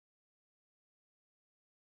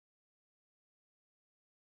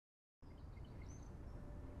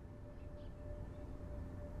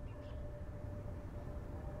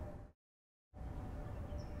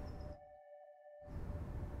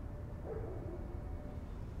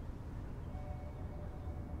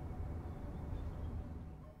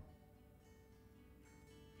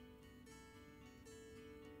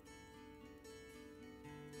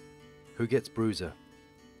Who gets Bruiser?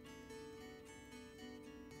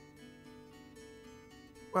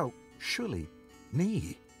 Well, surely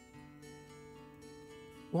me.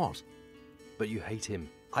 What? But you hate him.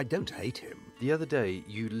 I don't hate him. The other day,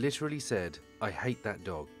 you literally said, I hate that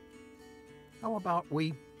dog. How about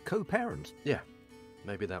we co-parent? Yeah,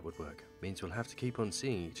 maybe that would work. Means we'll have to keep on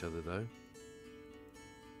seeing each other, though.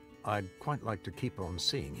 I'd quite like to keep on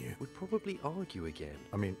seeing you. We'd probably argue again.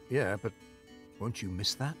 I mean, yeah, but won't you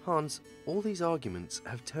miss that? Hans, all these arguments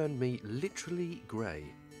have turned me literally grey.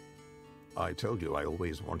 I told you I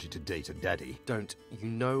always wanted to date a daddy. Don't. You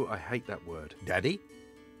know I hate that word. Daddy?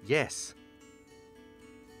 Yes.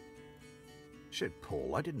 Shit,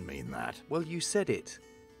 Paul, I didn't mean that. Well, you said it.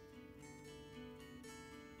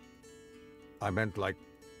 I meant like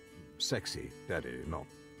sexy daddy, not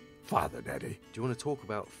father daddy. Do you want to talk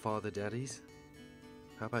about father daddies?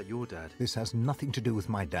 How about your dad? This has nothing to do with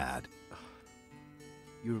my dad.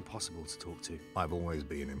 You're impossible to talk to. I've always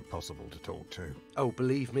been impossible to talk to. Oh,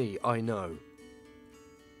 believe me, I know.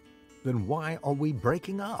 Then why are we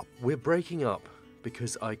breaking up? We're breaking up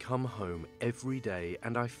because I come home every day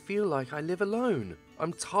and I feel like I live alone.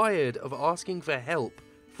 I'm tired of asking for help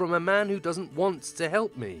from a man who doesn't want to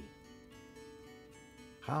help me.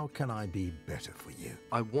 How can I be better for you?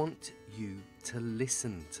 I want you to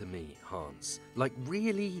listen to me, Hans. Like,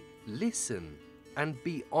 really listen and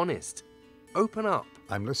be honest. Open up.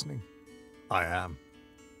 I'm listening. I am.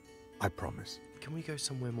 I promise. Can we go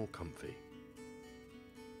somewhere more comfy?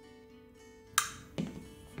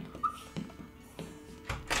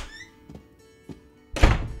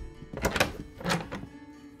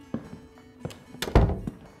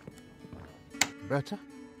 Better?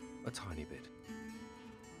 A tiny bit.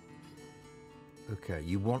 Okay,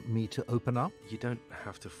 you want me to open up? You don't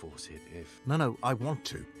have to force it if... No, I want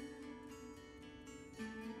to.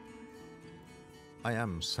 I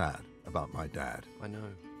am sad about my dad. I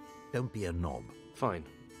know. Don't be a knob. Fine.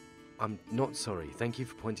 I'm not sorry. Thank you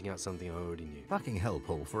for pointing out something I already knew. Fucking hell,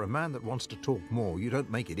 Paul. For a man that wants to talk more, you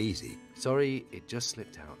don't make it easy. Sorry, it just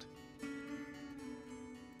slipped out.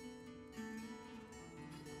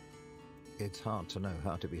 It's hard to know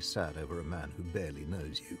how to be sad over a man who barely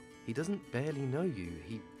knows you. He doesn't barely know you.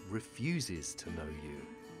 He refuses to know you.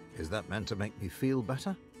 Is that meant to make me feel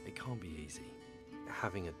better? It can't be easy.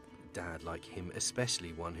 Having a dad like him,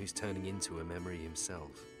 especially one who's turning into a memory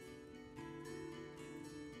himself.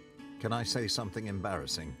 Can I say something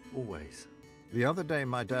embarrassing? Always. The other day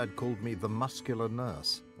my dad called me the muscular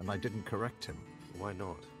nurse, and I didn't correct him. Why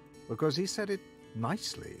not? Because he said it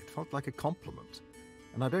nicely. It felt like a compliment.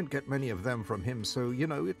 And I don't get many of them from him, so, you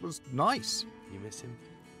know, it was nice. You miss him?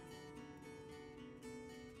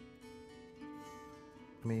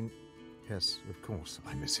 I mean, yes, of course,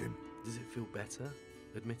 I miss him. Does it feel better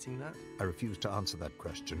admitting that? I refuse to answer that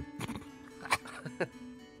question.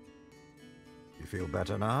 You feel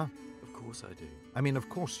better now? Of course I do. I mean, of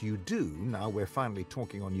course you do. Now we're finally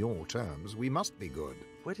talking on your terms. We must be good.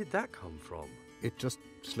 Where did that come from? It just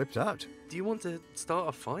slipped out. Do you want to start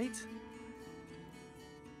a fight?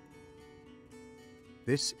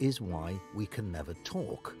 This is why we can never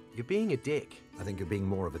talk. You're being a dick. I think you're being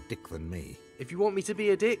more of a dick than me. If you want me to be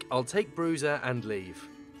a dick, I'll take Bruiser and leave.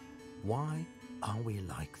 Why are we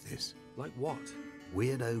like this? Like what?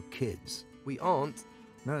 Weirdo kids. We aren't.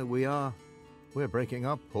 No, we are. We're breaking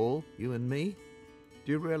up, Paul, you and me.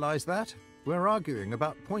 Do you realize that? We're arguing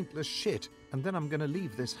about pointless shit, and then I'm going to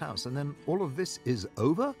leave this house, and then all of this is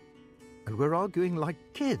over? And we're arguing like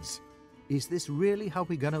kids. Is this really how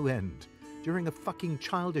we're going to end? During a fucking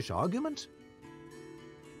childish argument?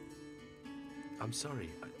 I'm sorry.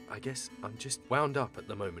 I guess I'm just wound up at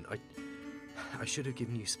the moment. I should have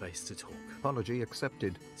given you space to talk. Apology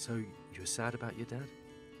accepted. So, you're sad about your dad?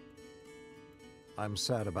 I'm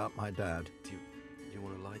sad about my dad. Do you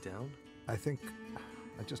want to lie down? I think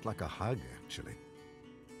I'd just like a hug, actually.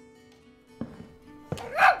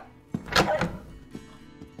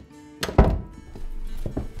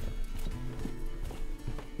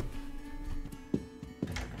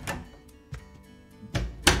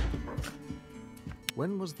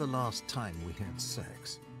 When was the last time we had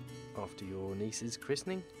sex? After your niece's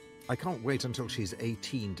christening? I can't wait until she's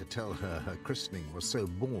 18 to tell her her christening was so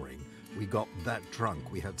boring. We got that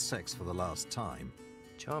drunk we had sex for the last time.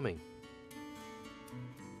 Charming.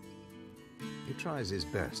 He tries his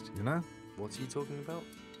best, you know? What's he talking about?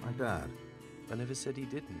 My dad. I never said he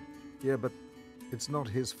didn't. Yeah, but it's not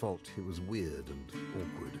his fault he was weird and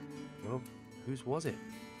awkward. Well, whose was it?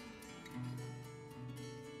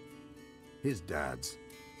 His dad's.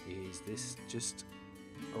 Is this just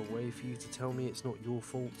a way for you to tell me it's not your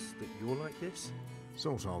fault that you're like this?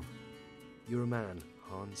 Sort of. You're a man,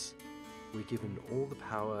 Hans. We're given all the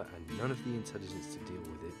power and none of the intelligence to deal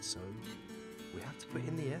with it, so we have to put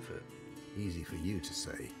in the effort. Easy for you to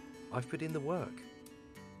say. I've put in the work.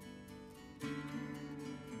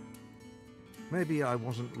 Maybe I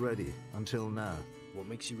wasn't ready until now. What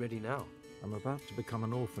makes you ready now? I'm about to become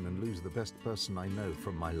an orphan and lose the best person I know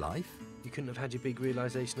from my life. You couldn't have had your big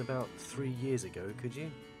realization about 3 years ago, could you?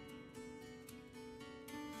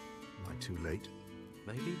 Am I too late?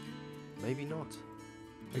 Maybe. Maybe not.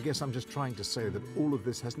 I guess I'm just trying to say that all of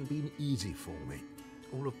this hasn't been easy for me.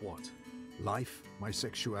 All of what? Life, my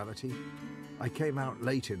sexuality. I came out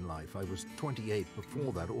late in life. I was 28.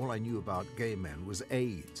 Before that, all I knew about gay men was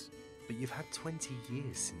AIDS. But you've had 20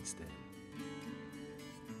 years since then.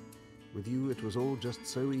 With you, it was all just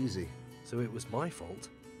so easy. So it was my fault?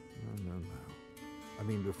 No. I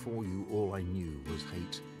mean, before you, all I knew was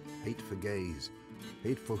hate. Hate for gays.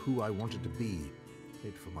 Hate for who I wanted to be.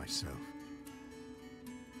 Hate for myself.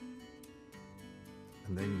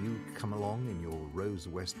 And then you come along in your Rose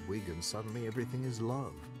West wig and suddenly everything is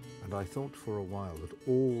love. And I thought for a while that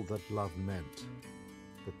all that love meant,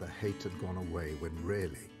 that the hate had gone away, when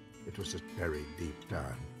really it was just buried deep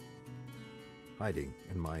down, hiding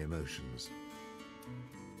in my emotions,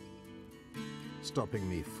 stopping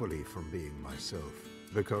me fully from being myself,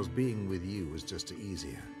 because being with you was just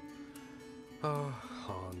easier. Ah,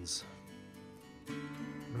 Hans.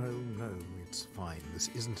 No, it's fine. This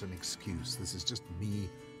isn't an excuse. This is just me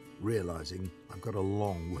realizing I've got a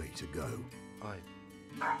long way to go.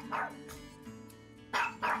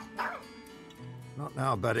 Not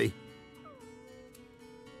now, buddy.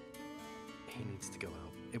 He needs to go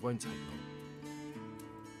out. It won't take long.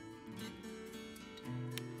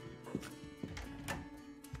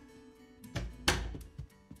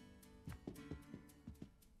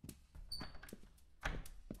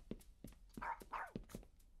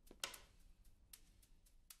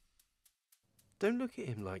 Don't look at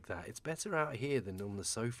him like that. It's better out here than on the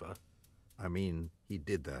sofa. I mean, he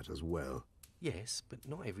did that as well. Yes, but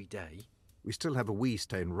not every day. We still have a wee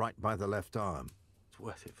stain right by the left arm. It's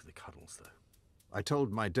worth it for the cuddles, though. I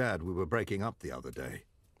told my dad we were breaking up the other day.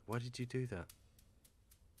 Why did you do that?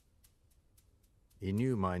 He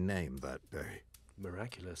knew my name that day.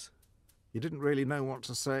 Miraculous. He didn't really know what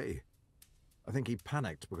to say. I think he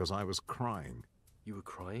panicked because I was crying. You were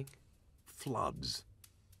crying? Floods.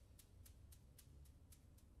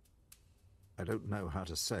 I don't know how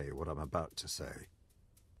to say what I'm about to say.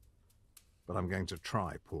 But I'm going to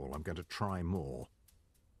try, Paul. I'm going to try more.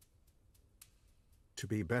 To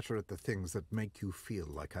be better at the things that make you feel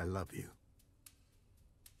like I love you.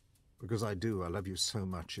 Because I do. I love you so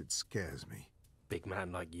much it scares me. Big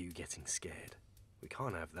man like you getting scared. We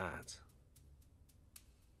can't have that.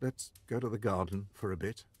 Let's go to the garden for a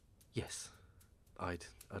bit. Yes, I'd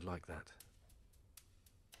like that.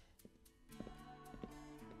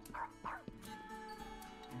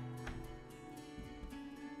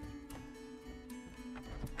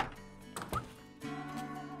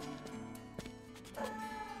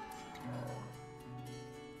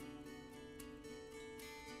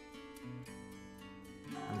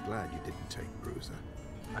 I'm glad you didn't take Bruiser.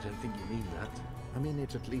 I don't think you mean that. I mean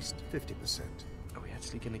it at least 50%. Are we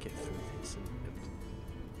actually going to get through this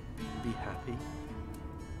and be happy?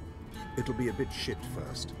 It'll be a bit shit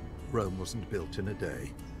first. Rome wasn't built in a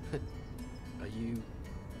day. Are you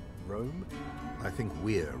Rome? I think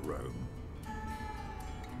we're Rome.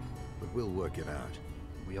 But we'll work it out.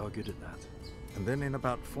 We are good at that. And then in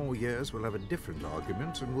about 4 years we'll have a different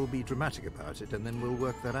argument and we'll be dramatic about it, and then we'll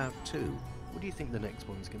work that out too. What do you think the next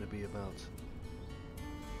one's going to be about?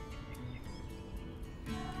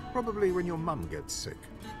 Probably when your mum gets sick.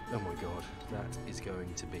 Oh my god, that is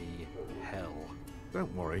going to be hell.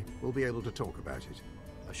 Don't worry, we'll be able to talk about it.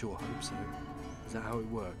 I sure hope so. Is that how it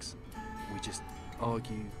works? We just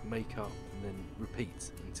argue, make up, and then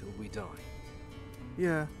repeat until we die?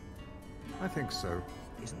 Yeah, I think so.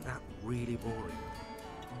 Isn't that really boring?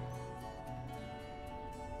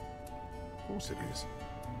 Of course it is.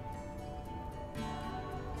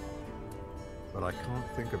 But I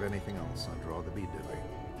can't think of anything else I'd rather be doing.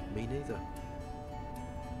 Me neither.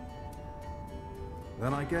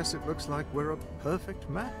 Then I guess it looks like we're a perfect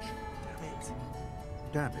match. Damn it.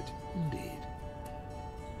 Damn it, indeed.